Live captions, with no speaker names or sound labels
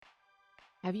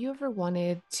Have you ever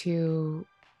wanted to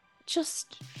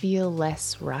just feel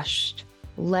less rushed,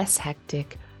 less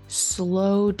hectic,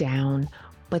 slow down,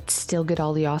 but still get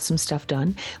all the awesome stuff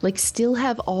done? Like, still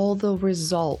have all the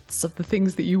results of the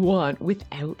things that you want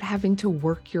without having to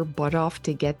work your butt off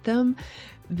to get them?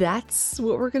 That's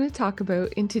what we're going to talk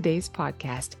about in today's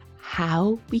podcast,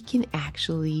 how we can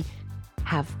actually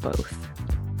have both.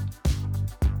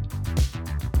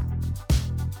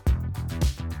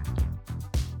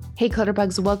 Hey,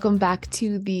 Clutterbugs, welcome back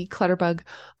to the Clutterbug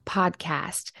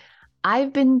podcast.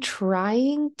 I've been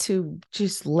trying to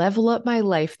just level up my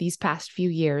life these past few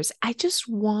years. I just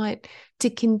want to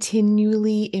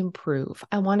continually improve.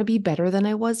 I want to be better than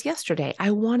I was yesterday. I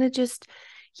want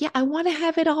to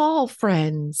have it all,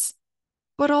 friends.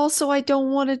 But also, I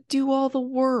don't want to do all the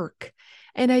work.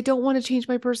 And I don't want to change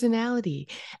my personality.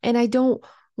 And I don't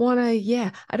want to,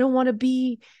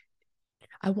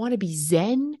 I want to be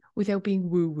Zen without being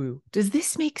woo woo. Does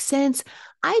this make sense?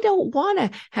 I don't want to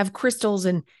have crystals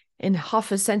and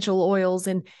huff essential oils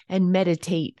and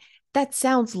meditate. That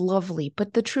sounds lovely,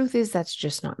 but the truth is that's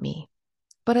just not me.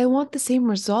 But I want the same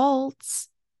results.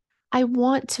 I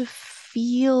want to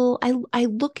feel, I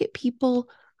look at people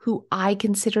who I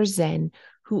consider Zen,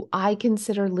 who I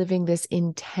consider living this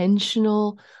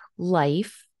intentional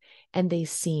life, and they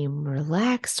seem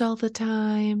relaxed all the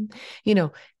time.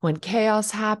 When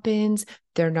chaos happens,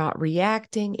 they're not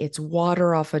reacting. It's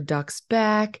water off a duck's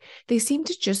back. They seem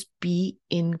to just be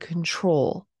in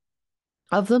control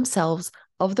of themselves,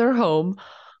 of their home,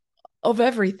 of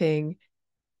everything.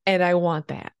 And I want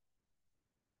that.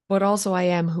 But also, I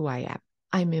am who I am.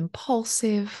 I'm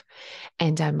impulsive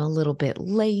and I'm a little bit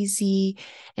lazy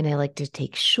and I like to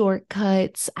take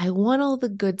shortcuts. I want all the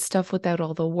good stuff without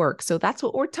all the work. So that's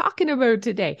what we're talking about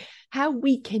today, how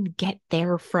we can get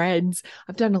there, friends.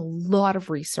 I've done a lot of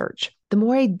research. The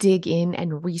more I dig in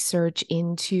and research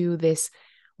into this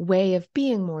way of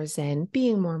being more Zen,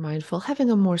 being more mindful,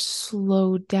 having a more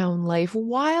slowed down life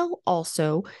while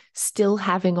also still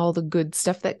having all the good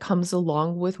stuff that comes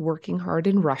along with working hard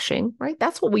and rushing, right?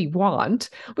 That's what we want.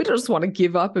 We don't just want to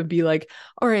give up and be like,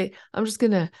 all right, I'm just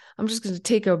going to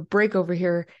take a break over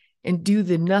here and do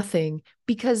the nothing,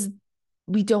 because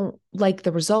we don't like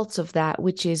the results of that,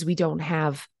 which is we don't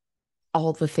have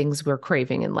all the things we're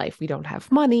craving in life. We don't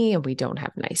have money and we don't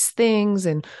have nice things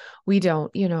and we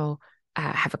don't,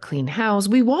 have a clean house.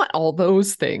 We want all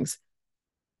those things.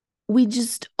 We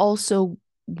just also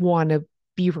want to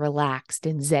be relaxed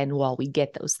and Zen while we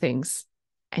get those things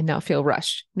and not feel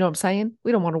rushed. You know what I'm saying?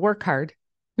 We don't want to work hard.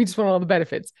 We just want all the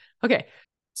benefits. Okay.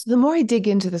 So the more I dig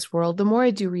into this world, the more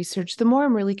I do research, the more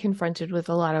I'm really confronted with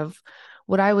a lot of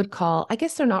what I would call, I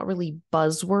guess they're not really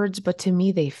buzzwords, but to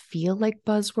me, they feel like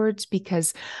buzzwords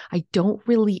because I don't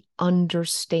really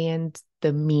understand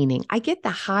the meaning. I get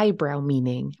the highbrow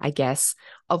meaning, I guess,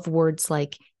 of words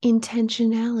like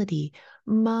intentionality,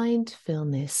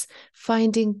 mindfulness,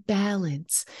 finding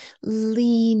balance,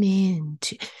 lean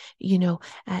into,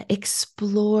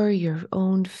 explore your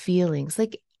own feelings.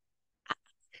 Like,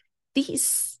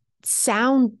 these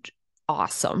sound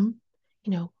awesome,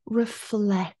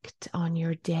 reflect on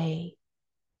your day.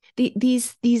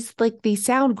 These like they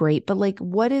sound great, but like,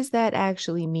 what does that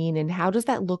actually mean? And how does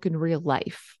that look in real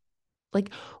life? Like,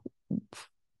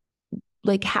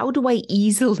 how do I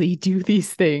easily do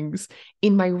these things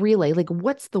in my real life? Like,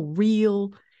 what's the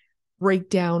real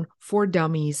breakdown for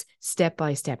dummies, step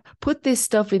by step? Put this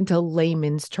stuff into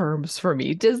layman's terms for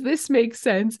me. Does this make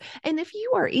sense? And if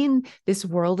you are in this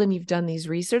world and you've done these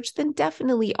research, then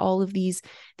definitely all of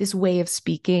this way of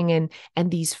speaking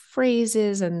and these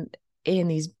phrases and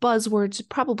these buzzwords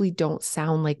probably don't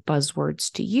sound like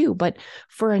buzzwords to you. But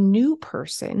for a new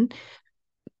person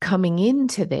coming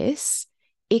into this,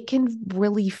 it can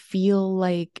really feel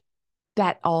like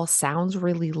that all sounds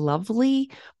really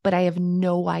lovely, but I have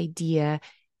no idea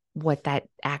what that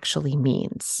actually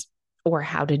means or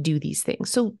how to do these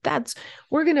things. So that's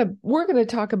we're gonna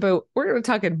talk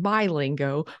in my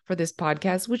lingo for this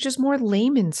podcast, which is more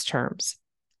layman's terms.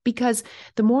 Because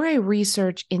the more I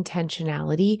research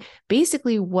intentionality,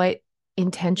 basically what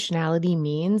intentionality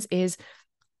means is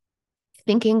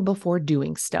thinking before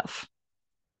doing stuff,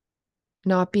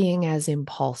 not being as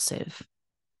impulsive.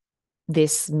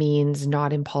 This means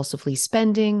not impulsively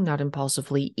spending, not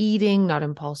impulsively eating, not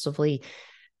impulsively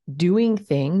doing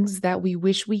things that we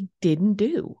wish we didn't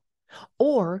do.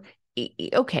 Or,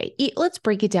 okay, let's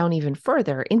break it down even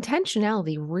further.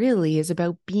 Intentionality really is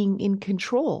about being in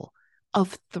control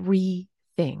of three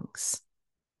things: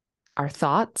 our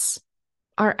thoughts,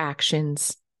 our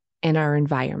actions, and our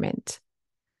environment.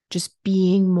 just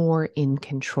being more in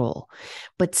control.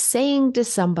 But saying to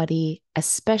somebody,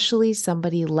 especially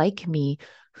somebody like me,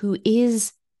 who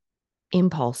is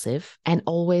impulsive and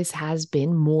always has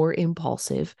been more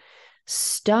impulsive,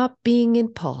 stop being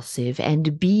impulsive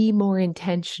and be more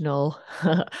intentional.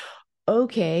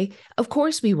 Okay, of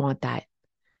course we want that.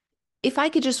 If I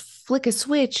could just flick a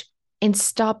switch and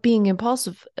stop being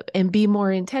impulsive and be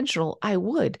more intentional, I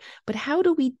would. But how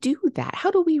do we do that? How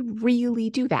do we really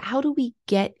do that? How do we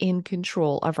get in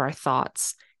control of our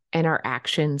thoughts and our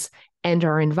actions and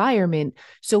our environment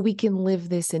so we can live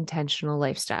this intentional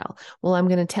lifestyle? Well, I'm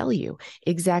going to tell you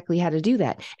exactly how to do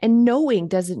that. And knowing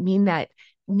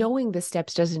the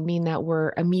steps doesn't mean that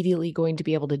we're immediately going to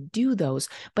be able to do those.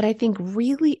 But I think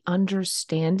really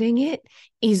understanding it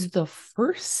is the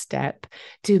first step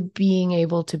to being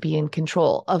able to be in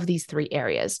control of these three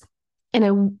areas.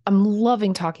 And I'm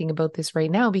loving talking about this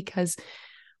right now because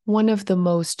one of the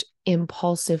most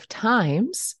impulsive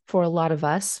times for a lot of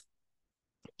us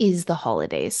is the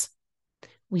holidays.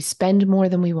 We spend more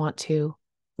than we want to.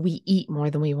 We eat more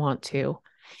than we want to.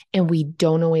 And we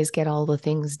don't always get all the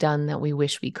things done that we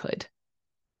wish we could.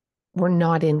 We're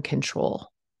not in control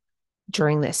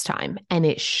during this time. And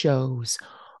it shows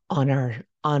on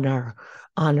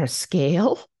our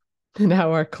scale and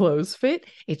how our clothes fit.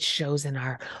 It shows in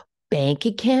our bank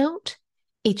account.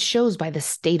 It shows by the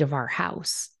state of our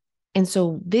house. And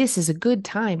so this is a good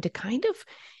time to kind of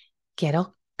get a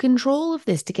control of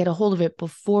this, to get a hold of it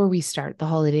before we start the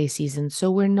holiday season. So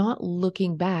we're not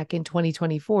looking back in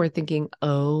 2024 thinking,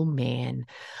 oh man,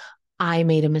 I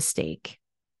made a mistake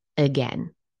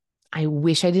again. I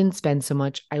wish I didn't spend so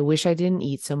much. I wish I didn't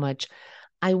eat so much.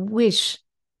 I wish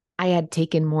I had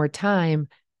taken more time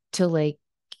to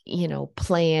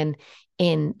plan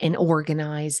and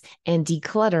organize and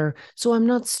declutter. So I'm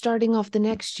not starting off the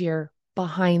next year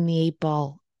behind the eight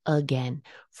ball again,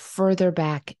 further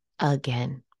back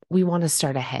again. We want to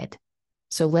start ahead.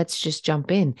 So let's just jump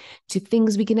in to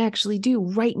things we can actually do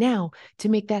right now to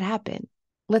make that happen.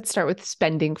 Let's start with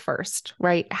spending first,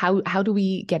 right? How do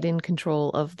we get in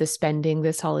control of the spending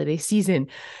this holiday season?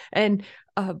 And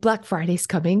Black Friday's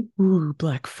coming. Ooh,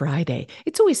 Black Friday.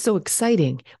 It's always so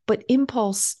exciting, but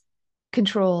impulse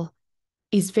control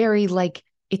is very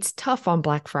it's tough on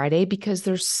Black Friday because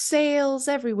there's sales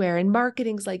everywhere and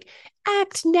marketing's like,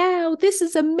 act now. This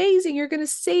is amazing. You're going to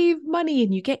save money.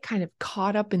 And you get kind of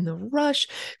caught up in the rush.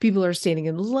 People are standing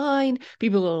in line.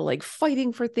 People are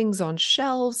fighting for things on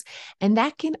shelves. And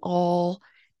that can all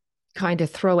kind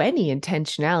of throw any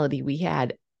intentionality we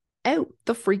had out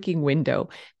the freaking window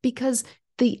because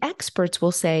the experts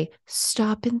will say,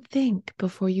 stop and think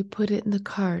before you put it in the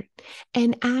cart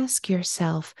and ask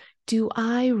yourself, do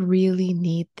I really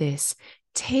need this?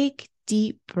 Take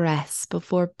deep breaths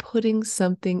before putting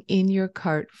something in your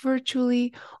cart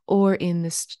virtually or in the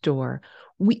store.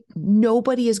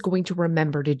 Nobody is going to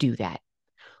remember to do that.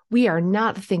 We are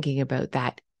not thinking about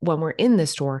that when we're in the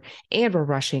store and we're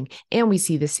rushing and we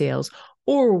see the sales,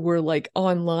 or we're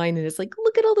online and it's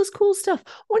look at all this cool stuff.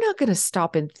 We're not going to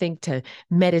stop and think to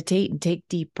meditate and take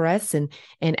deep breaths and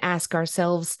ask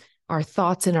ourselves our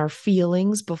thoughts and our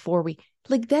feelings before we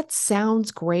that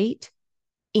sounds great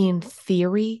in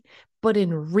theory, but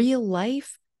in real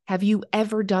life, have you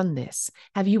ever done this?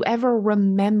 Have you ever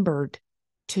remembered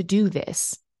to do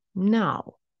this?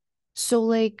 No. So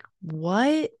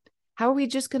what? How are we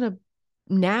just going to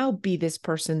now be this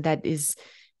person that is,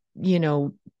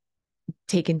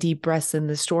 taking deep breaths in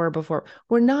the store before?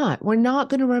 We're not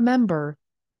going to remember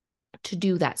to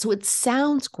do that. So it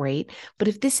sounds great, but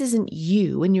if this isn't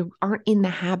you and you aren't in the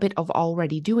habit of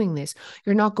already doing this,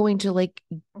 you're not going to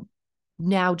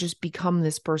now just become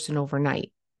this person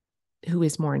overnight who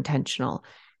is more intentional.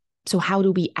 So how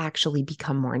do we actually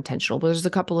become more intentional? Well, there's a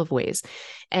couple of ways.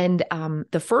 And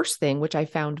the first thing, which I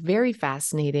found very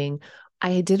fascinating,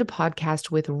 I did a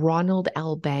podcast with Ronald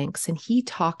L. Banks, and he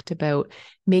talked about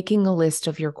making a list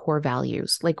of your core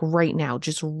values, right now,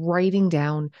 just writing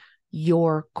down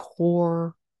your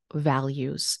core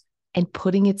values and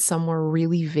putting it somewhere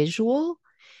really visual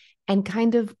and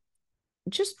kind of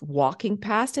just walking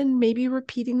past and maybe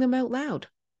repeating them out loud.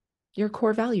 Your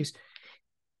core values.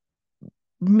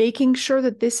 Making sure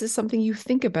that this is something you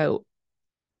think about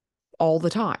all the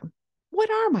time. What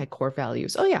are my core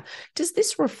values? Oh yeah. Does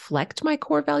this reflect my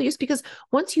core values? Because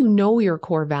once you know your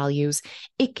core values,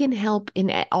 it can help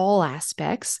in all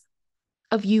aspects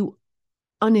of you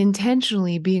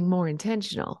unintentionally being more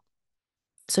intentional.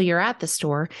 So you're at the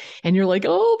store and you're like, oh,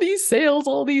 all these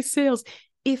sales.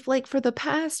 If for the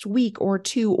past week or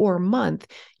two or month,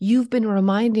 you've been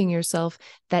reminding yourself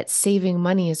that saving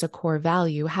money is a core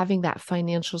value, having that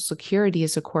financial security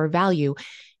is a core value,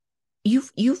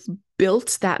 you've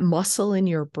built that muscle in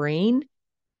your brain.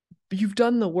 You've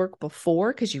done the work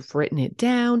before because you've written it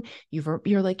down.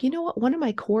 You're like, you know what? One of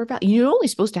my core values, you're only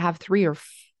supposed to have 3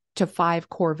 to 5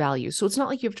 core values. So it's not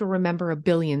like you have to remember a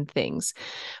billion things.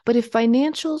 But if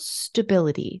financial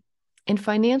stability and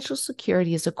financial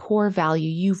security is a core value,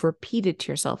 you've repeated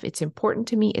to yourself, it's important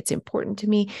to me. It's important to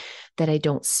me that I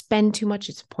don't spend too much.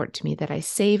 It's important to me that I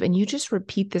save. And you just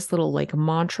repeat this little like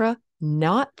mantra,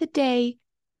 not the day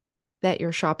that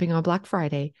you're shopping on Black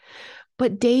Friday,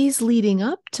 but days leading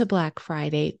up to Black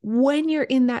Friday, when you're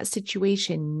in that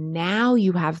situation, now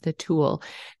you have the tool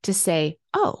to say,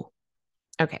 oh,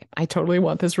 okay, I totally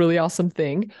want this really awesome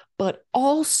thing. But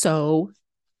also,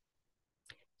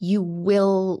 you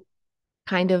will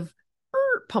kind of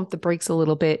pump the brakes a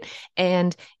little bit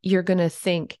and you're going to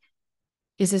think,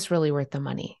 is this really worth the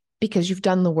money? Because you've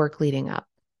done the work leading up.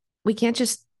 We can't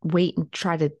just wait and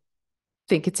try to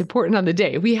think it's important on the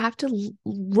day. We have to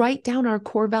write down our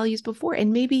core values before.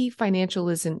 And maybe financial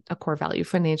isn't a core value,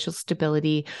 financial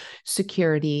stability,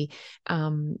 security,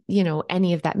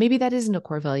 any of that. Maybe that isn't a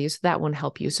core value. So that won't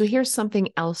help you. So here's something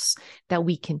else that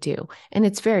we can do. And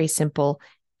it's very simple.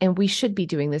 And we should be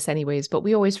doing this anyways, but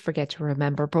we always forget to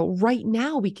remember. But right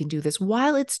now we can do this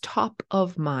while it's top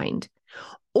of mind.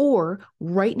 Or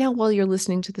right now, while you're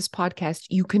listening to this podcast,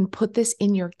 you can put this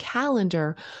in your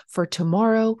calendar for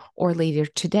tomorrow or later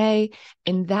today.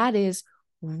 And that is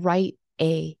write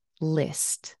a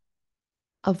list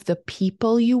of the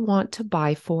people you want to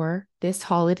buy for this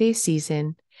holiday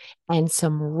season and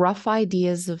some rough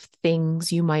ideas of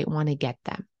things you might want to get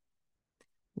them.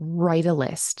 Write a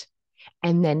list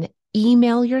and then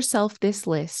email yourself this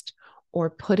list or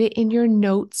put it in your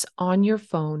notes on your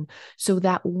phone so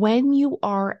that when you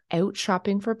are out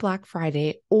shopping for Black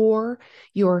Friday or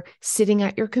you're sitting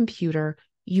at your computer,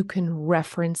 you can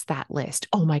reference that list.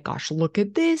 Oh my gosh, look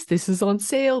at this. This is on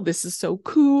sale. This is so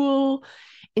cool.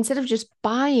 Instead of just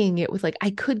buying it with like, I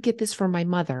could get this for my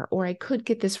mother, or I could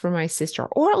get this for my sister,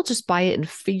 or I'll just buy it and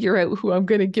figure out who I'm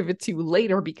going to give it to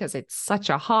later because it's such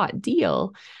a hot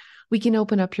deal. We can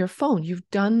open up your phone. You've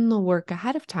done the work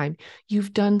ahead of time.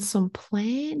 You've done some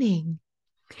planning.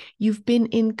 You've been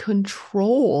in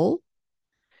control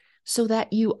so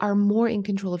that you are more in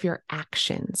control of your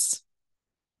actions.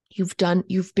 You've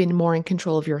been more in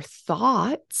control of your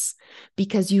thoughts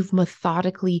because you've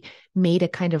methodically made a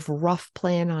kind of rough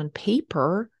plan on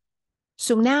paper.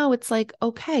 So now it's like,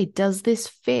 okay, does this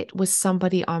fit with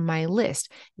somebody on my list?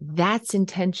 That's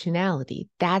intentionality.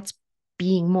 That's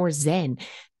being more zen.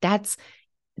 That's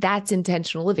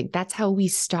intentional living. That's how we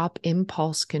stop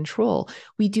impulse control.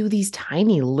 We do these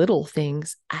tiny little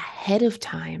things ahead of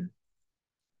time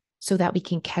so that we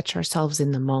can catch ourselves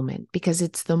in the moment, because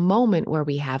it's the moment where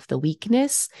we have the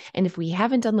weakness. And if we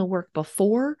haven't done the work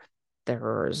before,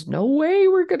 there's no way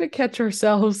we're going to catch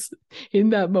ourselves in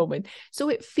that moment. So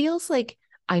it feels like,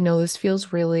 I know this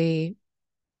feels really,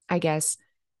 I guess,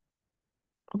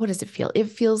 what does it feel?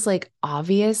 It feels like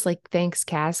obvious, like thanks,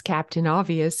 Cass, Captain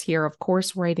Obvious here. Of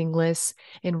course, writing lists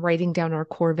and writing down our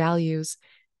core values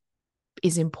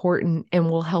is important and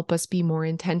will help us be more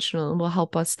intentional and will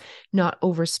help us not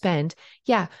overspend.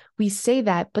 Yeah, we say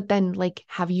that, but then like,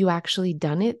 have you actually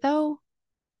done it though?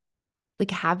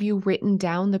 Like, have you written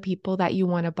down the people that you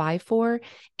want to buy for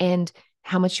and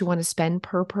how much you want to spend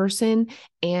per person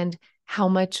and how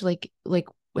much like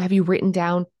have you written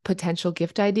down potential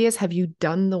gift ideas? Have you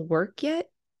done the work yet?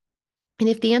 And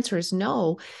if the answer is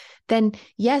no, then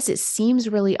yes, it seems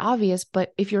really obvious,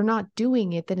 but if you're not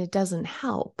doing it, then it doesn't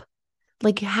help.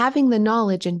 Like having the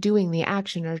knowledge and doing the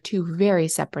action are two very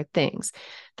separate things.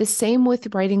 The same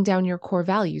with writing down your core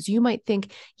values. You might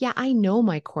think, yeah, I know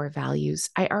my core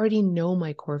values. I already know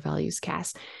my core values,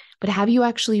 Cass. But have you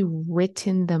actually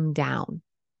written them down?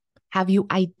 Have you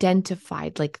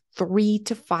identified like 3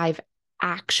 to 5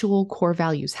 actual core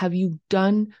values? Have you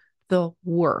done the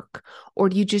work? Or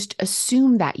do you just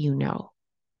assume that you know?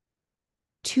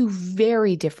 Two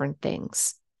very different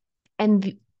things.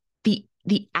 And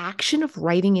the action of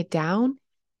writing it down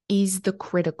is the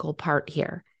critical part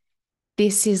here.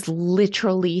 This is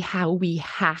literally how we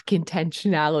hack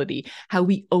intentionality, how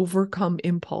we overcome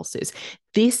impulses.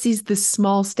 This is the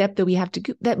small step that we have to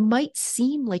do that might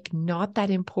seem like not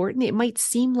that important. It might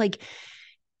seem like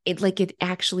it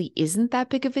actually isn't that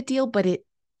big of a deal, but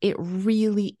it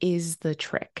really is the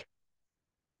trick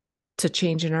to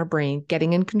change in our brain,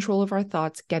 getting in control of our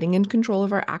thoughts, getting in control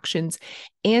of our actions,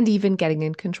 and even getting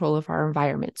in control of our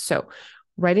environment. So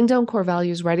writing down core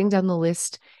values, writing down the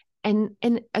list. And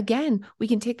again, we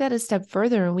can take that a step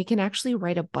further and we can actually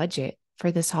write a budget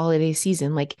for this holiday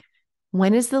season. Like,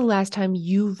 when is the last time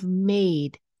you've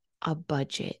made a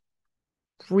budget?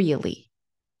 Really.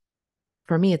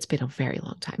 For me, it's been a very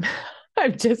long time.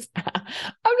 I'm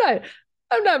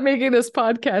not making this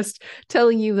podcast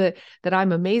telling you that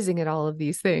I'm amazing at all of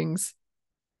these things.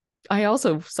 I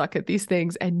also suck at these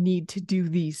things and need to do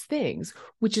these things,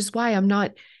 which is why I'm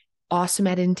not awesome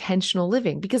at intentional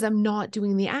living, because I'm not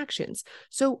doing the actions.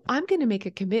 So I'm going to make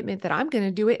a commitment that I'm going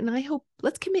to do it. And I hope,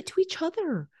 let's commit to each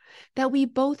other that we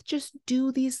both just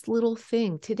do these little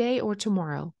thing today or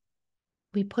tomorrow.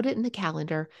 We put it in the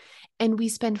calendar and we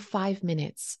spend 5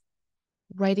 minutes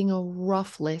writing a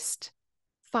rough list,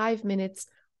 5 minutes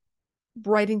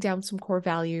writing down some core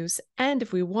values. And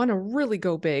if we want to really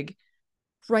go big,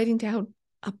 writing down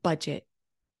a budget,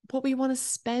 what we want to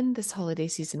spend this holiday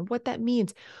season, what that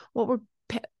means, what we're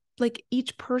like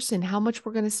each person, how much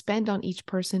we're going to spend on each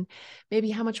person,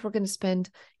 maybe how much we're going to spend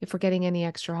if we're getting any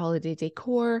extra holiday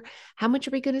decor, how much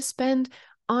are we going to spend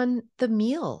on the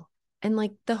meal and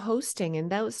like the hosting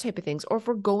and those type of things, or if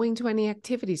we're going to any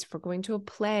activities, if we're going to a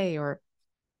play or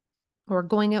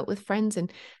going out with friends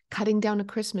and cutting down a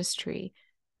Christmas tree.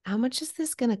 How much is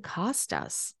this going to cost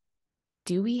us?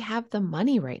 Do we have the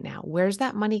money right now? Where's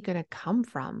that money going to come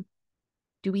from?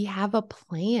 Do we have a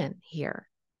plan here?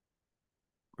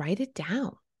 Write it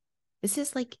down. This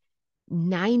is like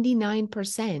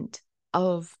 99%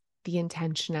 of the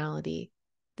intentionality.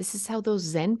 This is how those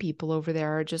Zen people over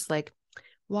there are just like,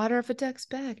 water off a duck's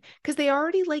back, because they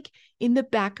already like in the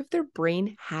back of their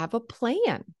brain have a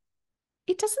plan.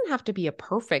 It doesn't have to be a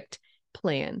perfect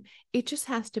plan. It just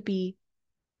has to be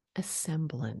a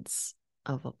semblance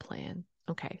of a plan.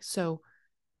 Okay, so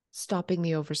stopping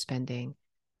the overspending,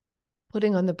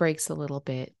 putting on the brakes a little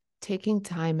bit, taking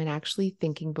time and actually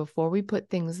thinking before we put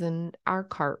things in our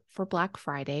cart for Black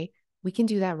Friday. We can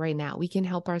do that right now. We can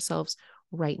help ourselves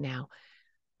right now.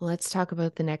 Let's talk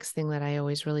about the next thing that I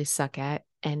always really suck at,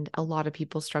 and a lot of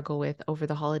people struggle with over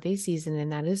the holiday season,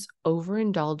 and that is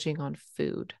overindulging on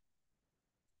food.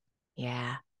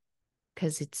 Yeah,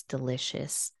 because it's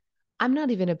delicious. I'm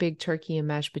not even a big turkey and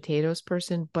mashed potatoes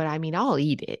person, but I mean, I'll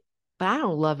eat it, but I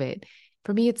don't love it.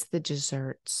 For me, it's the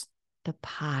desserts, the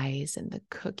pies and the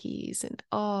cookies and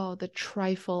oh, the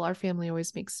trifle. Our family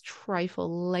always makes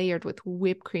trifle layered with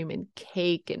whipped cream and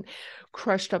cake and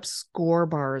crushed up score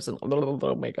bars and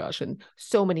oh my gosh, and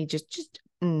so many mm,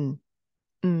 mm.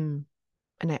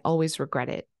 And I always regret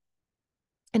it.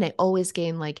 And I always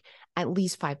gain like at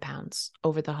least 5 pounds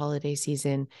over the holiday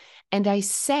season. And I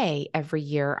say every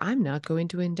year, I'm not going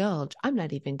to indulge. I'm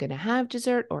not even going to have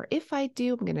dessert. Or if I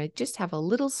do, I'm going to just have a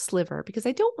little sliver because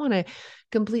I don't want to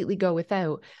completely go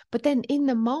without. But then in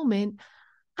the moment,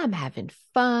 I'm having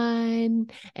fun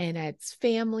and it's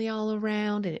family all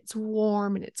around and it's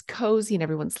warm and it's cozy and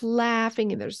everyone's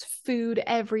laughing and there's food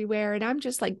everywhere. And I'm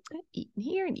just like eating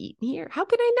here and eating here. How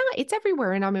can I not? It's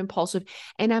everywhere. And I'm impulsive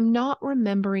and I'm not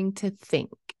remembering to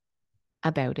think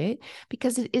about it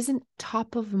because it isn't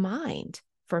top of mind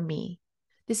for me.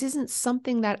 This isn't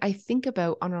something that I think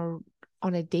about on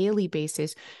a daily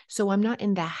basis. So I'm not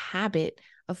in the habit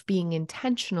of being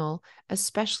intentional,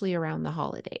 especially around the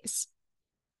holidays.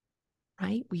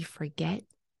 Right? We forget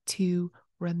to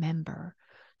remember.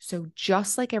 So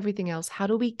just like everything else, how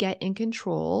do we get in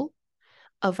control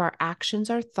of our actions,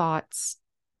 our thoughts,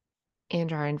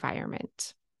 and our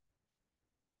environment?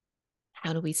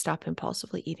 How do we stop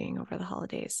impulsively eating over the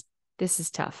holidays? This is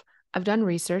tough. I've done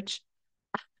research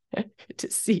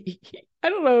to see. I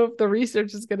don't know if the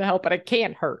research is going to help, but it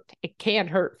can't hurt. It can't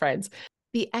hurt, friends.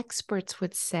 The experts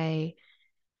would say,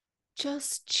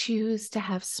 just choose to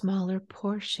have smaller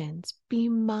portions. Be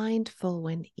mindful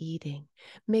when eating.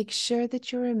 Make sure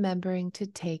that you're remembering to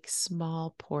take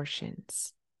small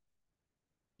portions.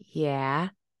 Yeah,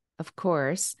 of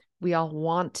course, we all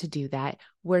want to do that.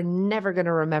 We're never going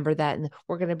to remember that. And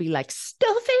we're going to be like,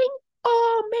 stuffing?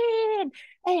 Oh, man.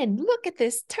 And look at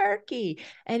this turkey.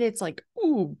 And it's like,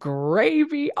 ooh,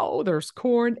 gravy. Oh, there's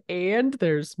corn and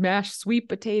there's mashed sweet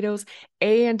potatoes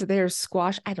and there's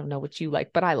squash. I don't know what you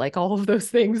like, but I like all of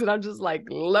those things. And I'm just like,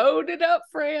 load it up,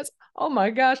 France. Oh my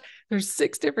gosh. There's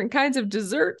 6 different kinds of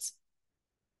desserts.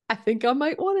 I think I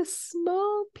might want a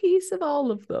small piece of all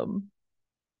of them,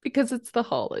 because it's the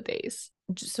holidays.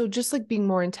 So just like being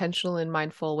more intentional and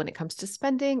mindful when it comes to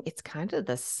spending, it's kind of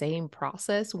the same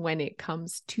process when it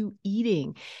comes to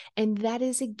eating. And that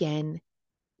is, again,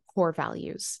 core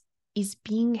values. Is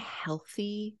being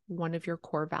healthy one of your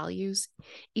core values?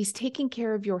 Is taking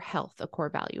care of your health a core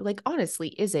value? Like, honestly,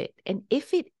 is it? And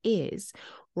if it is,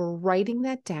 we're writing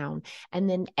that down. And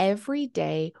then every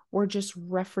day we're just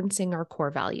referencing our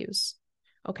core values.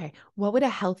 Okay, what would a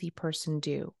healthy person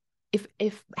do?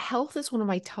 If health is one of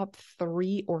my top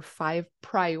 3 or 5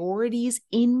 priorities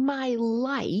in my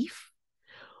life,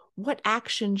 what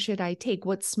action should I take?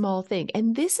 What small thing?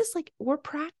 And this is like, we're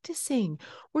practicing.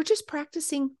 We're just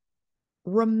practicing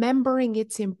remembering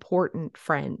it's important,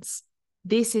 friends.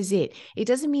 This is it. It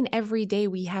doesn't mean every day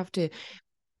we have to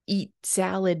eat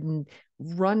salad and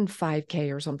run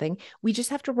 5K or something. We just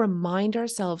have to remind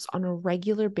ourselves on a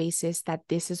regular basis that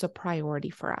this is a priority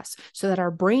for us so that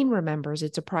our brain remembers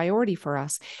it's a priority for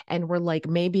us. And we're like,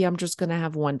 maybe I'm just going to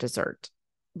have one dessert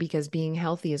because being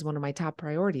healthy is one of my top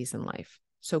priorities in life.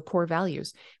 So core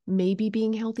values, maybe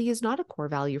being healthy is not a core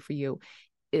value for you.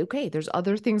 Okay, there's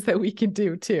other things that we can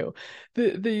do too.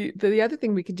 The other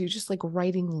thing we can do, just like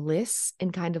writing lists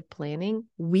and kind of planning,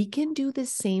 we can do the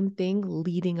same thing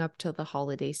leading up to the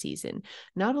holiday season.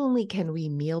 Not only can we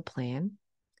meal plan,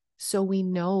 so we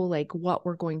know like what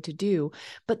we're going to do,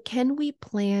 but can we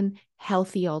plan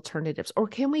healthy alternatives, or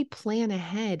can we plan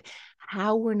ahead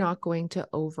how we're not going to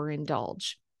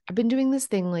overindulge? I've been doing this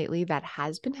thing lately that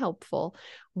has been helpful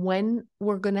when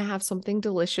we're going to have something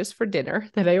delicious for dinner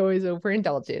that I always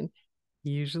overindulge in,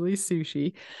 usually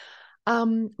sushi.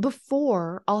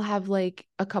 Before I'll have like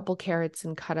a couple carrots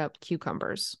and cut up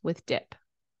cucumbers with dip.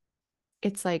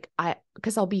 It's like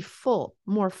because I'll be full,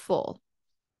 more full.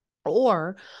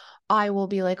 Or I will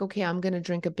be like, okay, I'm going to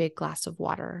drink a big glass of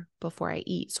water before I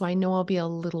eat. So I know I'll be a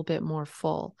little bit more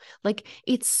full. Like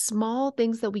it's small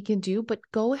things that we can do, but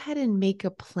go ahead and make a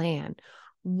plan.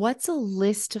 What's a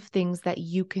list of things that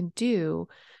you can do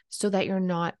so that you're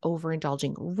not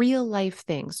overindulging? Real life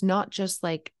things, not just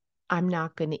like, I'm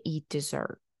not going to eat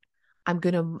dessert. I'm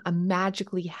going to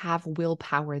magically have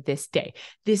willpower this day.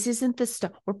 This isn't the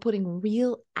stuff. We're putting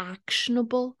real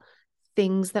actionable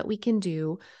things that we can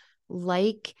do,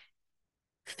 like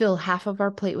fill half of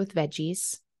our plate with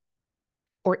veggies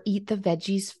or eat the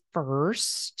veggies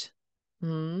first.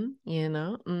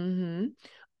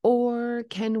 Or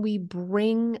can we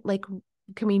bring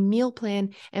can we meal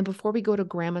plan, and before we go to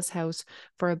grandma's house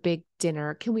for a big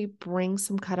dinner, can we bring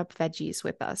some cut up veggies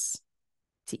with us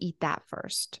to eat that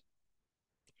first?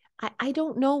 I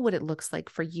don't know what it looks like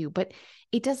for you, but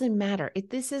it doesn't matter.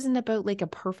 This isn't about like a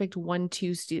perfect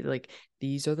 1-2 like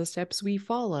these are the steps we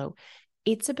follow.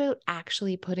 It's about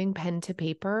actually putting pen to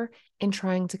paper and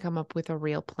trying to come up with a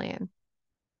real plan.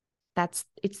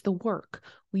 It's the work.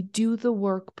 We do the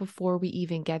work before we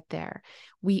even get there.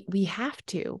 We have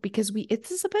to, because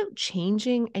it's about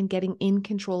changing and getting in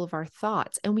control of our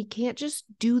thoughts. And we can't just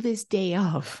do this day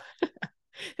of.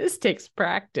 This takes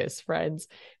practice, friends.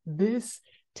 This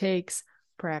takes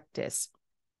practice.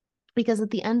 Because at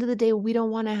the end of the day, we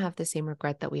don't want to have the same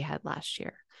regret that we had last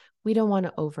year. We don't want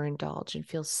to overindulge and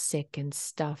feel sick and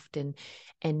stuffed and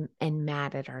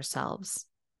mad at ourselves.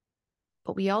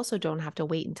 But we also don't have to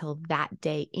wait until that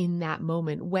day, in that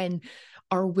moment when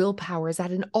our willpower is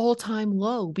at an all-time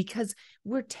low, because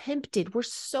we're tempted. We're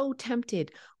so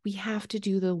tempted. We have to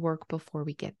do the work before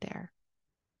we get there.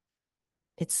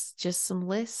 It's just some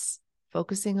lists,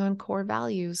 focusing on core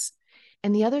values.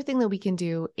 And the other thing that we can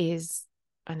do is,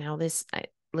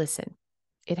 listen,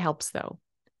 it helps though,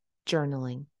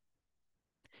 journaling.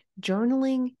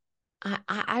 Journaling,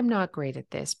 I'm not great at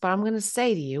this, but I'm going to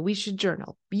say to you, we should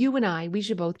journal. You and we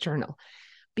should both journal.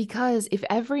 Because if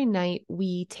every night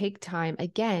we take time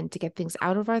again to get things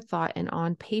out of our thought and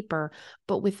on paper,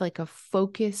 but with like a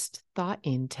focused thought,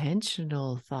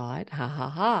 intentional thought,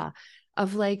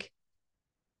 of like,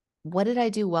 what did I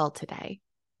do well today?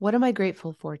 What am I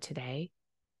grateful for today?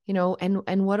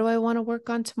 And what do I want to work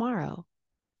on tomorrow?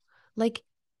 Like,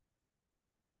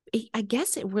 I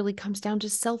guess it really comes down to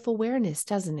self-awareness,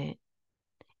 doesn't it?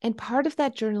 And part of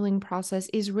that journaling process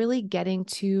is really getting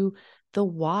to the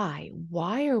why.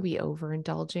 Why are we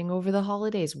overindulging over the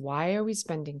holidays? Why are we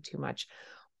spending too much?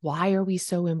 Why are we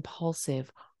so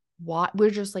impulsive? Why we're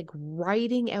just like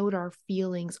writing out our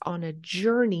feelings on a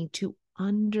journey to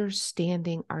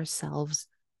understanding ourselves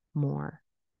more.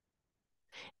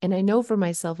 And I know for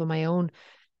myself in my own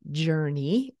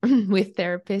journey with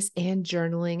therapists and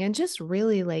journaling, and just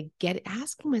really like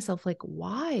asking myself, like,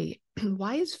 why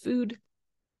is food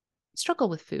struggle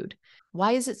with food?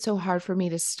 Why is it so hard for me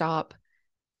to stop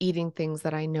eating things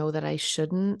that I know that I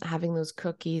shouldn't, having those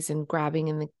cookies and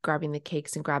grabbing the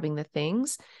cakes and grabbing the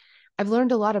things? I've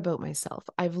learned a lot about myself.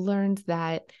 I've learned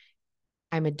that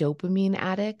I'm a dopamine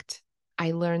addict.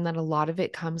 I learned that a lot of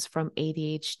it comes from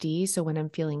ADHD. So when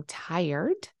I'm feeling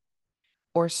tired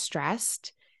or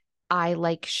stressed, I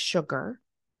like sugar.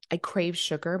 I crave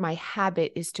sugar. My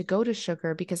habit is to go to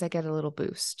sugar because I get a little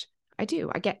boost. I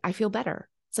do. I feel better.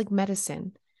 It's like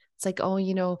medicine. It's like,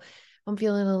 I'm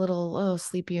feeling a little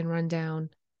sleepy and run down.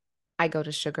 I go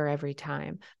to sugar every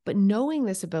time. But knowing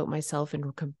this about myself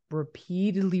and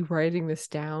repeatedly writing this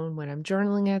down when I'm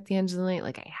journaling at the end of the night,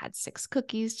 like I had 6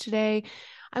 cookies today,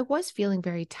 I was feeling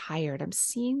very tired. I'm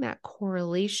seeing that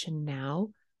correlation now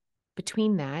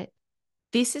between that.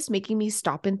 This is making me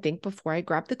stop and think before I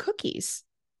grab the cookies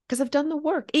because I've done the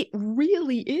work. It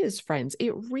really is, friends.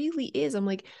 It really is. I'm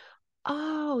like,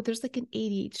 oh, there's like an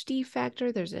ADHD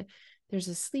factor. There's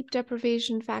a sleep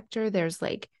deprivation factor. There's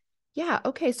like, yeah,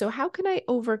 okay. So how can I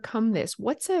overcome this?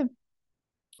 What's a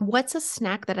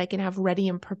snack that I can have ready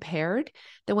and prepared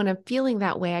that when I'm feeling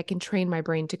that way, I can train my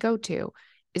brain to go to?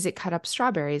 Is it cut up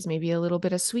strawberries, maybe a little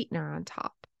bit of sweetener on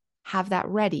top? Have that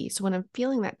ready. So when I'm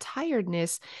feeling that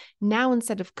tiredness, now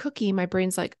instead of cookie, my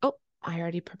brain's like, oh, I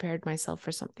already prepared myself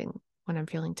for something when I'm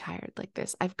feeling tired like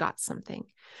this. I've got something.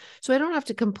 So I don't have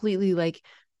to completely like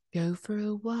go for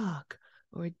a walk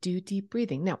or do deep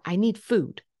breathing. No, I need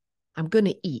food. I'm going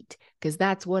to eat because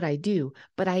that's what I do.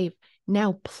 But I've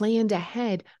now planned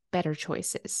ahead better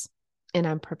choices and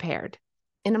I'm prepared.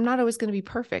 And I'm not always going to be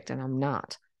perfect, and I'm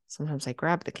not. Sometimes I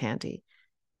grab the candy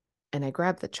and I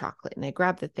grab the chocolate and I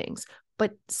grab the things,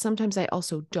 but sometimes I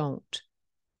also don't.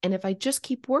 And if I just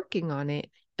keep working on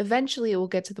it, eventually it will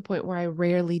get to the point where I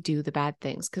rarely do the bad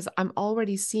things because I'm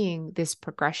already seeing this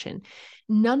progression.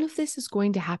 None of this is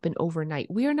going to happen overnight.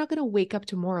 We are not going to wake up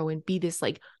tomorrow and be this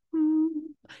like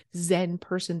Zen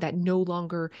person that no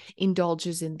longer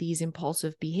indulges in these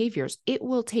impulsive behaviors. It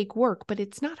will take work, but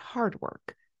it's not hard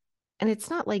work. And it's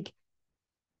not like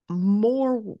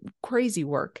more crazy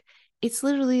work. It's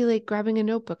literally like grabbing a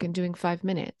notebook and doing 5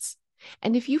 minutes.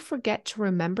 And if you forget to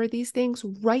remember these things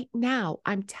right now,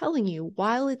 I'm telling you,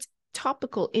 while it's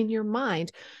topical in your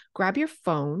mind, grab your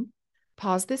phone,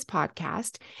 pause this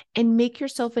podcast, and make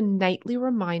yourself a nightly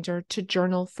reminder to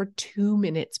journal for 2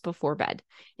 minutes before bed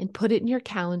and put it in your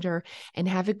calendar and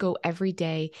have it go every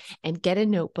day and get a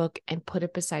notebook and put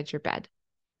it beside your bed.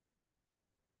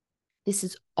 This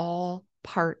is all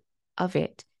part of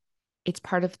it. It's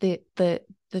part of the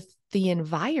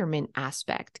environment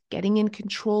aspect. Getting in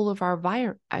control of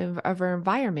our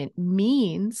environment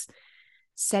means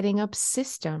setting up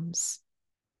systems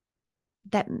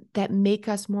that make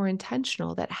us more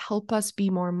intentional, that help us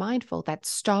be more mindful, that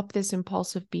stop this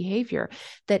impulsive behavior,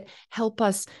 that help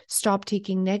us stop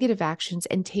taking negative actions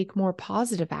and take more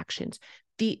positive actions.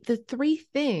 The 3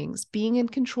 things, being in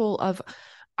control of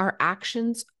our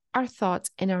actions, our thoughts,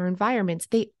 and our environments,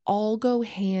 they all go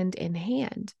hand in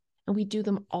hand. And we do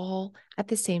them all at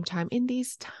the same time in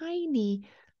these tiny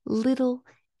little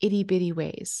itty bitty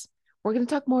ways. We're going to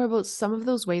talk more about some of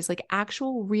those ways, like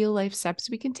actual real life steps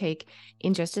we can take,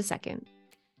 in just a second.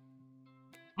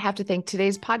 I have to thank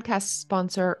today's podcast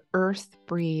sponsor, Earth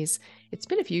Breeze. It's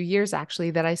been a few years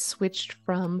actually that I switched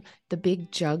from the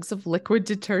big jugs of liquid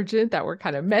detergent that were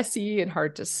kind of messy and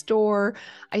hard to store.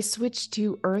 I switched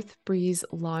to Earth Breeze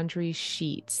laundry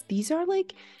sheets. These are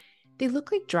like, they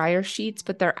look like dryer sheets,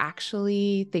 but they're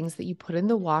actually things that you put in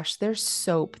the wash. They're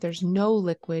soap. There's no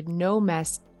liquid, no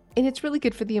mess. And it's really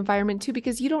good for the environment too,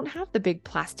 because you don't have the big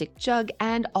plastic jug,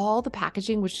 and all the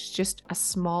packaging, which is just a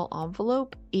small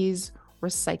envelope, is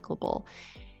recyclable.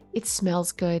 It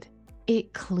smells good.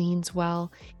 It cleans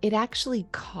well. It actually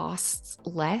costs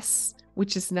less,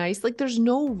 which is nice. Like there's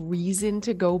no reason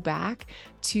to go back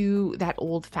to that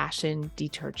old-fashioned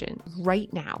detergent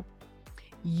right now.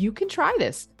 You can try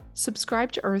this.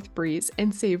 Subscribe to Earth Breeze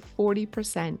and save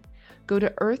 40%. Go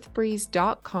to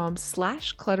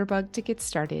earthbreeze.com/clutterbug to get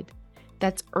started.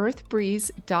 That's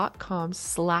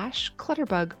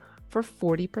earthbreeze.com/clutterbug for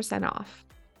 40% off.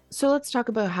 So let's talk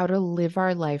about how to live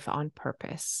our life on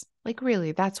purpose. Like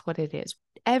really, that's what it is.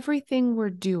 Everything we're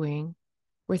doing,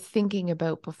 we're thinking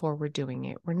about before we're doing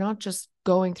it. We're not just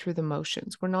going through the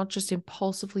motions. We're not just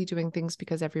impulsively doing things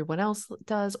because everyone else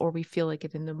does or we feel like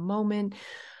it in the moment.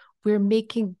 We're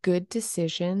making good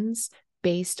decisions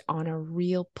based on a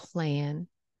real plan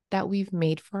that we've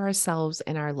made for ourselves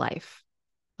in our life.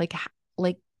 Like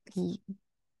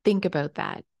think about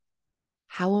that.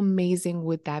 How amazing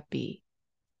would that be?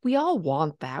 We all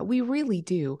want that. We really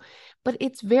do. But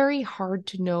it's very hard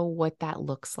to know what that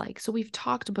looks like. So we've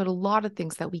talked about a lot of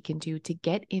things that we can do to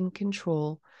get in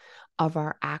control of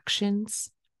our actions,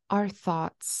 our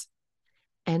thoughts,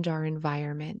 and our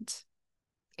environment.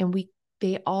 And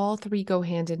they all 3 go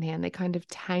hand in hand. They kind of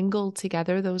tangle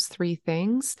together, those 3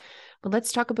 things. But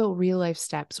let's talk about real life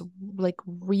steps, like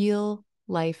real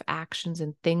life actions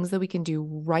and things that we can do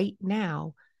right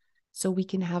now so we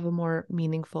can have a more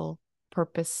meaningful,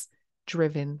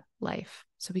 purpose-driven life.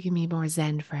 So we can be more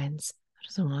Zen, friends. Who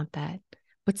doesn't want that?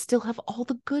 But still have all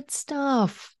the good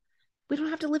stuff. We don't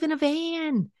have to live in a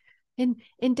van.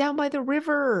 and down by the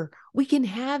river. We can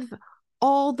have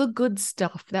all the good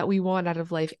stuff that we want out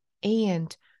of life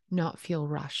and not feel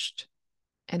rushed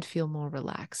and feel more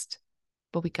relaxed.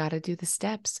 But we got to do the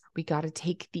steps. We got to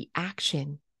take the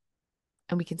action,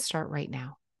 and we can start right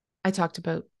now. I talked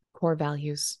about core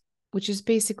values, which is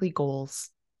basically goals,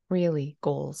 really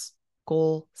goals,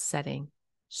 goal setting.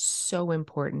 So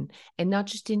important. And not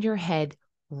just in your head,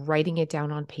 writing it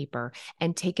down on paper,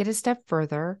 and take it a step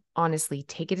further. Honestly,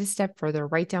 take it a step further.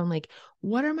 Write down, like,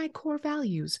 what are my core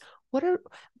values? What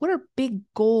are big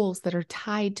goals that are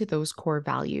tied to those core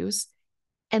values?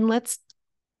 And let's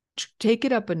take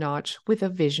it up a notch with a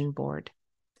vision board.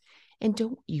 And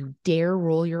don't you dare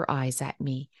roll your eyes at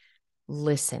me.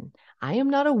 Listen, I am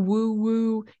not a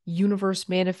woo-woo universe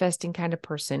manifesting kind of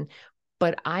person,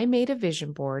 but I made a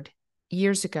vision board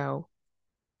years ago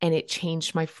and it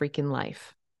changed my freaking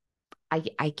life.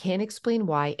 I can't explain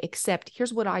why, except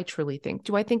here's what I truly think.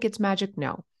 Do I think it's magic?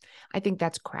 No, I think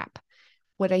that's crap.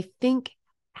 What I think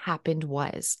happened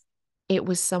was it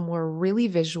was somewhere really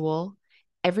visual.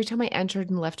 Every time I entered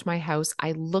and left my house,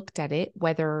 I looked at it,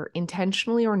 whether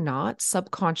intentionally or not,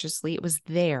 subconsciously, it was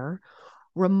there,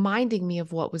 reminding me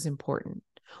of what was important,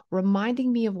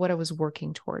 reminding me of what I was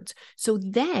working towards. So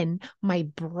then my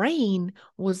brain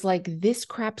was like, this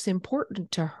crap's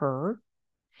important to her.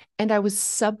 And I was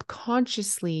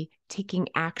subconsciously taking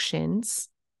actions,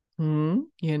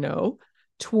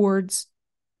 towards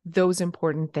those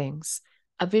important things.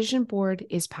 A vision board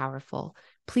is powerful.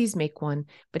 Please make one.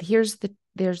 But there's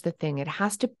the thing. You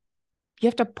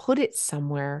have to put it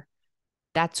somewhere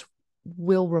that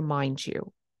will remind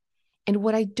you. And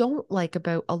what I don't like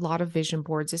about a lot of vision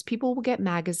boards is people will get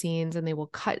magazines and they will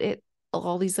cut it,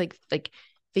 all these like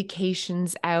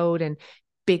vacations out and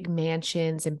big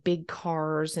mansions and big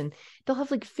cars, and they'll have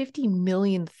like 50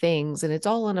 million things and it's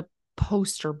all on a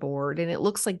poster board and it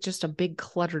looks like just a big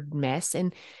cluttered mess.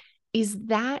 And is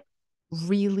that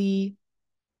really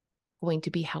going to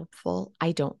be helpful?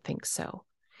 I don't think so.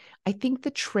 I think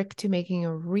the trick to making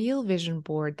a real vision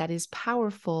board that is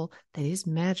powerful, that is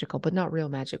magical, but not real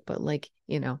magic, but like,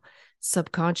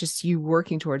 subconscious, you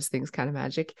working towards things kind of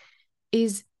magic,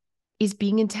 is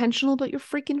being intentional about your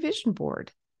freaking vision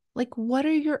board. Like, what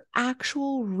are your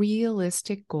actual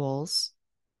realistic goals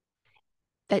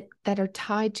that are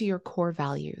tied to your core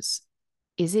values?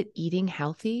 Is it eating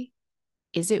healthy?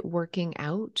 Is it working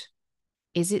out?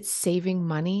 Is it saving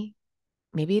money?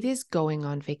 Maybe it is going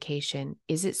on vacation.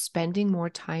 Is it spending more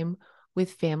time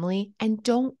with family? And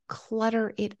don't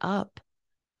clutter it up.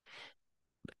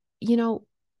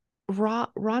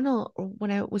 Ronald,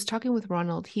 when I was talking with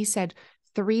Ronald, he said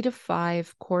 3 to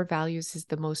 5 core values is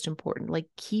the most important. Like,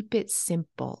 keep it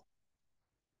simple,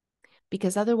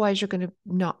 because otherwise you're going to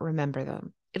not remember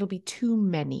them. It'll be too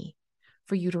many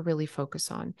for you to really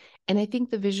focus on. And I think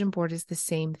the vision board is the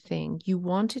same thing. You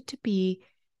want it to be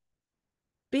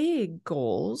big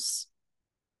goals,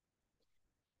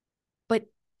 but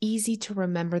easy to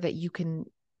remember that you can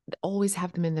always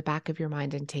have them in the back of your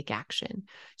mind and take action.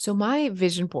 So my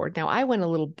vision board, now I went a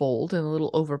little bold and a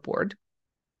little overboard,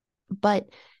 but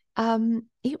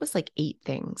it was like 8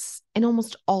 things and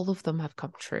almost all of them have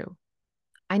come true.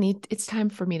 It's time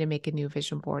for me to make a new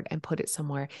vision board and put it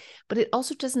somewhere, but it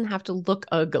also doesn't have to look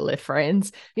ugly,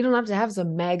 friends. You don't have to have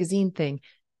some magazine thing.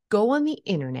 Go on the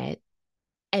internet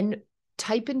and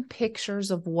type in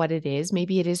pictures of what it is.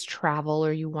 Maybe it is travel,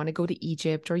 or you want to go to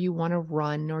Egypt, or you want to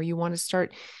run, or you want to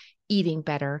start eating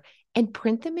better, and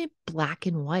print them in black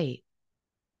and white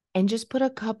and just put a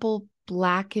couple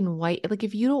black and white. Like,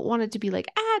 if you don't want it to be like,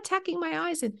 attacking my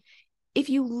eyes, and if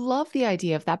you love the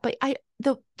idea of that, but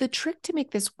the trick to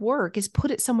make this work is put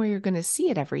it somewhere you're going to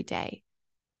see it every day.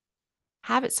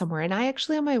 Have it somewhere. And I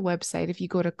actually, on my website, if you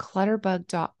go to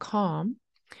clutterbug.com,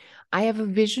 I have a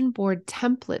vision board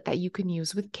template that you can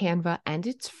use with Canva, and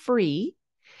it's free.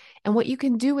 And what you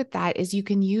can do with that is you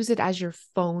can use it as your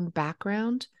phone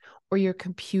background or your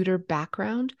computer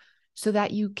background, so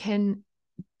that you can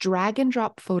drag and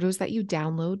drop photos that you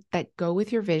download that go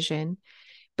with your vision,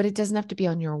 but it doesn't have to be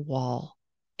on your wall.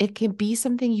 It can be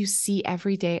something you see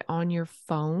every day on your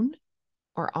phone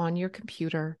or on your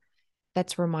computer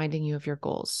that's reminding you of your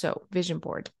goals. So, vision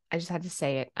board, I just had to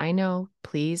say it. I know,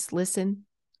 please listen,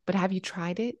 but have you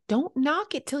tried it? Don't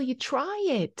knock it till you try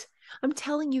it. I'm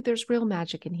telling you, there's real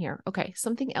magic in here. Okay,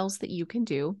 something else that you can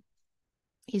do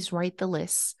is write the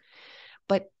lists,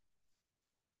 but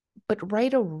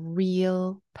write a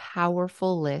real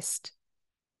powerful list.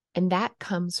 And that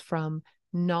comes from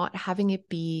not having it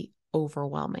be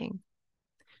overwhelming.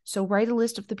 So write a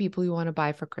list of the people you want to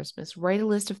buy for Christmas. Write a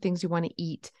list of things you want to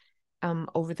eat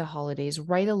over the holidays.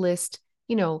 Write a list,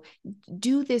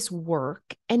 do this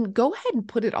work and go ahead and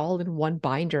put it all in one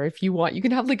binder if you want. You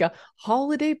can have like a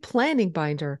holiday planning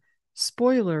binder.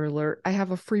 Spoiler alert, I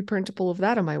have a free printable of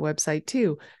that on my website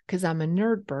too, because I'm a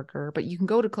nerd burger, but you can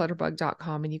go to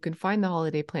clutterbug.com and you can find the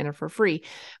holiday planner for free.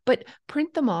 But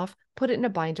print them off, put it in a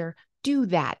binder, do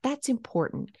that. That's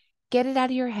important. Get it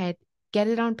out of your head, get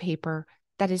it on paper.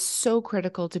 That is so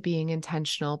critical to being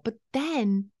intentional. But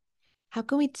then how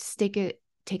can we take it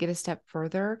a step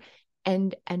further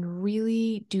and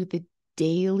really do the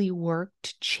daily work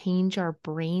to change our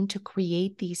brain, to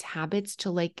create these habits,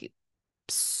 to like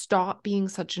stop being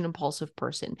such an impulsive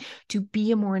person, to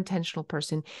be a more intentional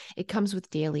person? It comes with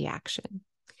daily action.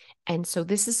 And so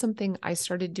this is something I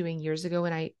started doing years ago.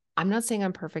 And I'm not saying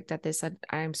I'm perfect at this.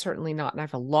 I'm certainly not, and I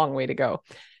have a long way to go.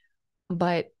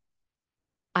 But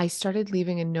I started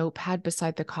leaving a notepad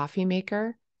beside the coffee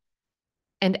maker.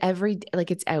 And like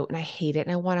it's out and I hate it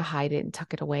and I want to hide it and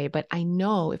tuck it away. But I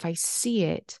know if I see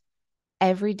it,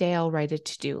 every day I'll write a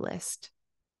to-do list.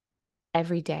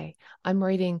 Every day I'm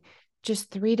writing just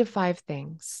 3 to 5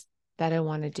 things that I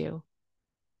want to do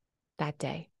that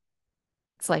day.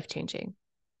 It's life-changing.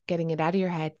 Getting it out of your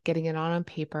head, getting it on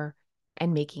paper,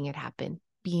 and making it happen.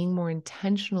 Being more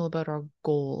intentional about our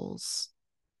goals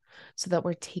so that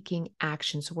we're taking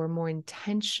action. So we're more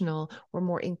intentional. We're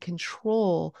more in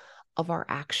control of our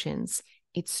actions.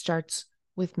 It starts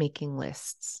with making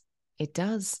lists. It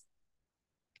does.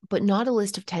 But not a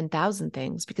list of 10,000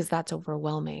 things, because that's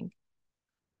overwhelming.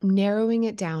 Narrowing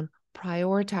it down,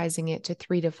 prioritizing it to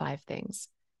 3 to 5 things.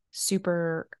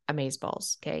 Super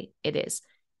amazeballs. Okay. It is.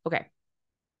 Okay.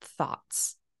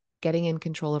 Thoughts. Getting in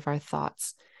control of our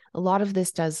thoughts. A lot of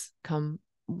this does come,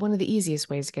 one of the easiest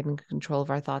ways to get in control of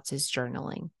our thoughts is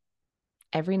journaling.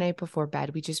 Every night before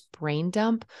bed, we just brain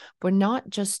dump. We're not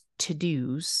just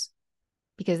to-dos,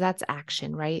 because that's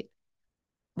action, right?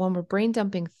 When we're brain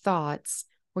dumping thoughts,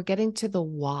 we're getting to the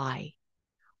why.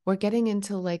 We're getting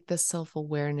into like the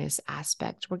self-awareness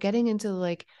aspect. We're getting into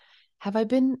like, have I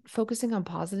been focusing on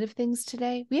positive things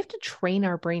today? We have to train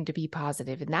our brain to be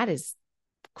positive, and that is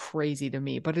crazy to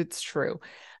me, but it's true.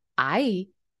 My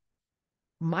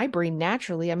brain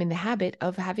naturally, I'm in the habit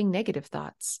of having negative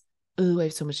thoughts. Oh, I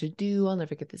have so much to do. I'll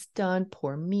never get this done.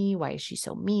 Poor me. Why is she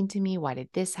so mean to me? Why did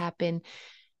this happen?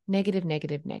 Negative,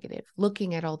 negative, negative.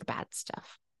 Looking at all the bad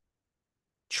stuff.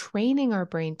 Training our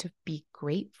brain to be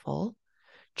grateful,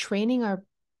 training our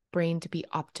brain to be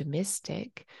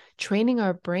optimistic, training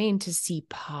our brain to see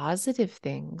positive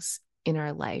things in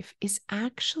our life is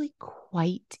actually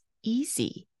quite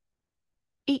easy.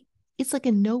 It's like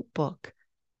a notebook.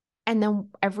 And then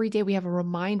every day we have a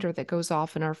reminder that goes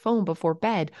off in our phone before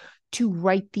bed to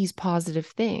write these positive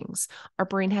things. Our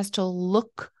brain has to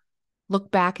look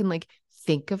back and like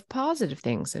think of positive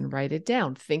things and write it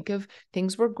down. Think of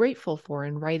things we're grateful for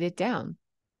and write it down.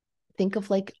 Think of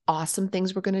like awesome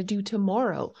things we're going to do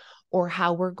tomorrow, or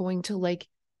how we're going to like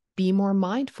be more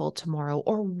mindful tomorrow,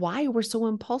 or why we're so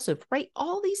impulsive. Write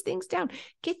all these things down.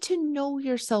 Get to know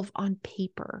yourself on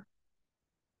paper.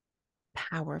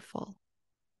 Powerful.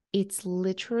 It's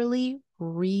literally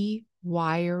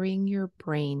rewiring your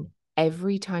brain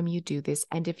every time you do this.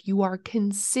 And if you are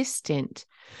consistent,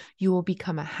 you will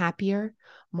become a happier,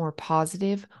 more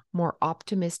positive, more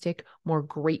optimistic, more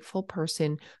grateful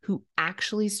person who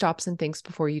actually stops and thinks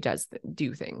before you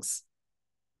do things.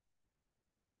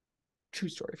 True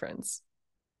story, friends.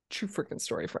 True freaking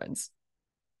story, friends.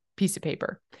 Piece of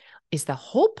paper. Is the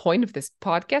whole point of this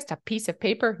podcast a piece of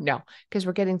paper? No, because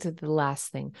we're getting to the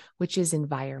last thing, which is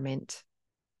environment.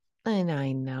 And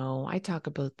I know I talk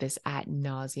about this ad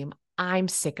nauseum. I'm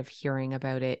sick of hearing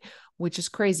about it, which is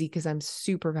crazy because I'm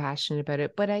super passionate about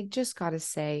it. But I just got to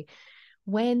say,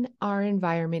 when our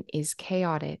environment is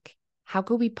chaotic, how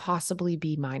could we possibly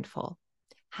be mindful?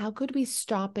 How could we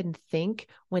stop and think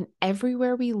when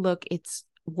everywhere we look, it's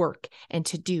work and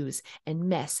to-dos and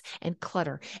mess and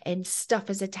clutter and stuff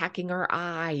is attacking our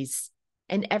eyes?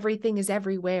 And everything is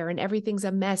everywhere and everything's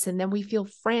a mess. And then we feel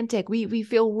frantic. We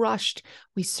feel rushed.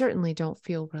 We certainly don't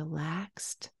feel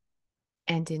relaxed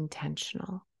and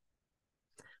intentional.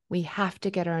 We have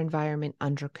to get our environment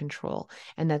under control.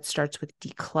 And that starts with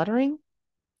decluttering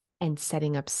and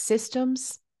setting up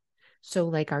systems. So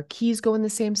like our keys go in the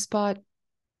same spot.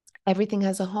 Everything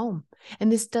has a home.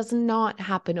 And this does not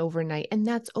happen overnight. And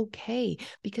that's okay,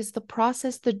 because the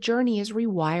process, the journey is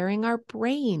rewiring our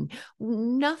brain.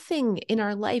 Nothing in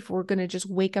our life, we're going to just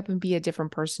wake up and be a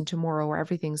different person tomorrow, or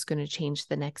everything's going to change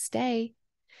the next day,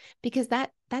 because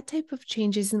that type of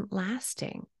change isn't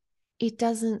lasting. It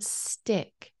doesn't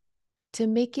stick. To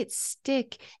make it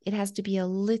stick, it has to be a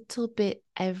little bit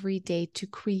every day to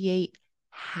create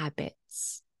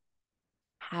habits.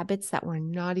 habits that we're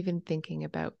not even thinking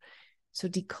about. So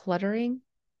decluttering,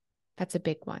 that's a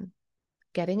big one.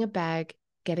 Getting a bag,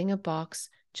 getting a box,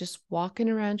 just walking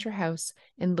around your house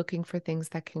and looking for things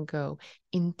that can go.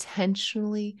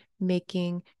 Intentionally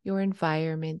making your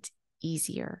environment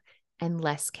easier and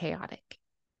less chaotic.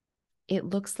 It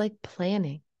looks like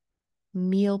planning,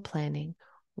 meal planning,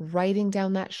 writing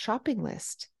down that shopping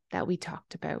list that we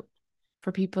talked about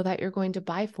for people that you're going to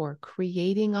buy for,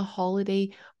 creating a holiday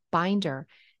binder,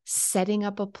 setting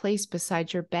up a place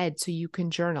beside your bed so you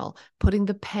can journal, putting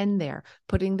the pen there,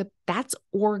 that's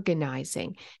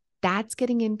organizing. That's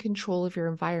getting in control of your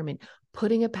environment,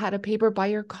 putting a pad of paper by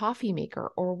your coffee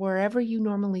maker or wherever you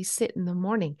normally sit in the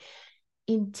morning,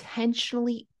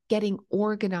 intentionally getting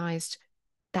organized.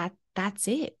 That's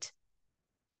it.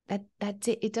 That's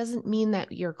it. It doesn't mean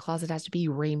that your closet has to be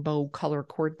rainbow color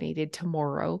coordinated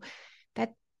tomorrow.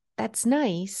 That's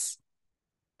nice,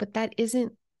 but that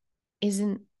isn't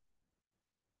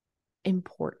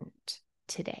important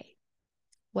today.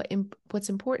 What's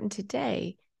important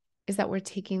today is that we're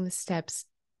taking the steps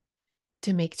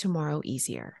to make tomorrow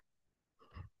easier.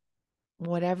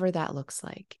 Whatever that looks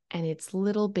like. And it's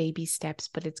little baby steps,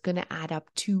 but it's going to add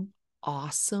up to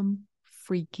awesome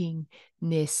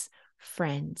freakingness,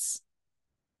 friends.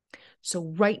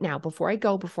 So right now, before I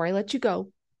let you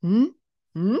go, you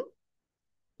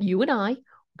and I,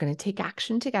 we're going to take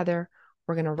action together.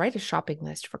 We're going to write a shopping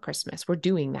list for Christmas. We're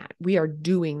doing that. We are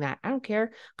doing that. I don't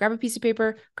care. Grab a piece of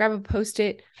paper, grab a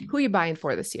Post-it. Who are you buying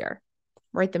for this year?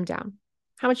 Write them down.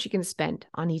 How much you can spend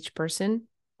on each person?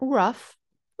 Rough.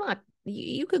 Not,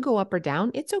 you could go up or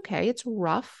down. It's okay. It's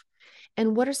rough.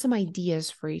 And what are some ideas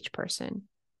for each person?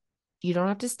 You don't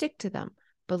have to stick to them,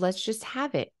 but let's just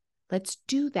have it. Let's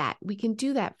do that. We can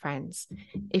do that, friends.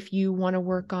 If you want to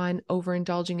work on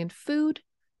overindulging in food,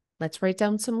 let's write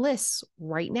down some lists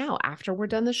right now. After we're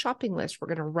done the shopping list, we're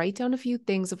going to write down a few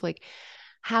things of like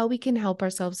how we can help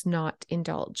ourselves not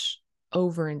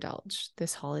overindulge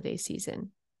this holiday season.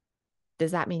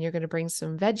 Does that mean you're going to bring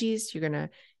some veggies? You're going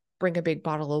to bring a big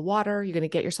bottle of water? You're going to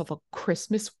get yourself a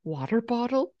Christmas water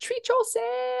bottle? Treat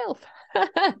yourself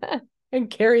and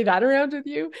carry that around with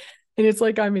you. And it's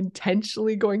like I'm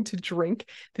intentionally going to drink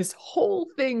this whole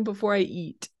thing before I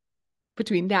eat.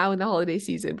 Between now and the holiday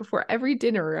season, before every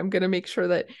dinner, I'm going to make sure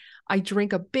that I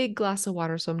drink a big glass of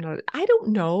water. So I don't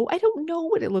know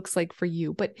what it looks like for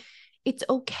you, but it's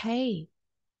okay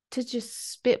to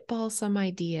just spitball some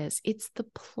ideas. It's the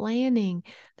planning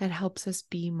that helps us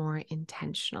be more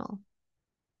intentional.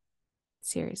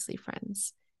 Seriously,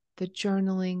 friends, the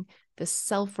journaling, the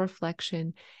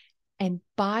self-reflection, and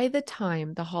by the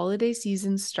time the holiday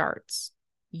season starts,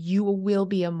 you will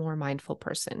be a more mindful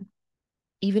person.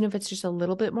 Even if it's just a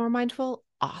little bit more mindful,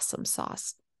 awesome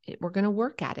sauce. We're going to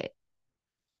work at it.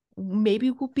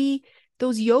 Maybe we'll be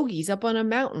those yogis up on a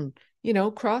mountain,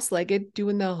 cross-legged,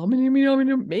 doing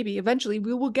the maybe eventually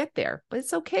we will get there, but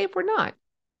it's okay if we're not.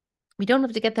 We don't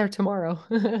have to get there tomorrow,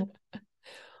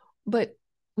 but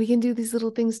we can do these little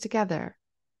things together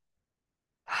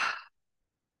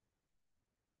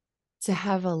to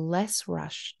have a less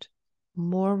rushed,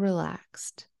 more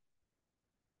relaxed,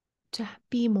 to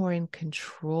be more in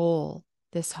control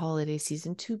this holiday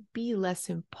season, to be less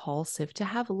impulsive, to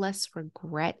have less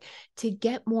regret, to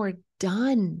get more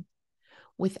done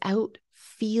without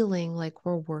feeling like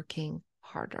we're working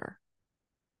harder.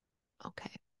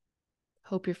 Okay.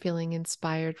 Hope you're feeling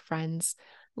inspired, friends.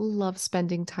 Love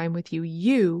spending time with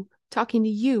you. Talking to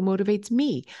you motivates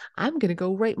me. I'm going to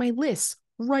go write my list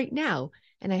right now,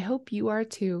 and I hope you are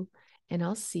too. And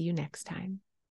I'll see you next time.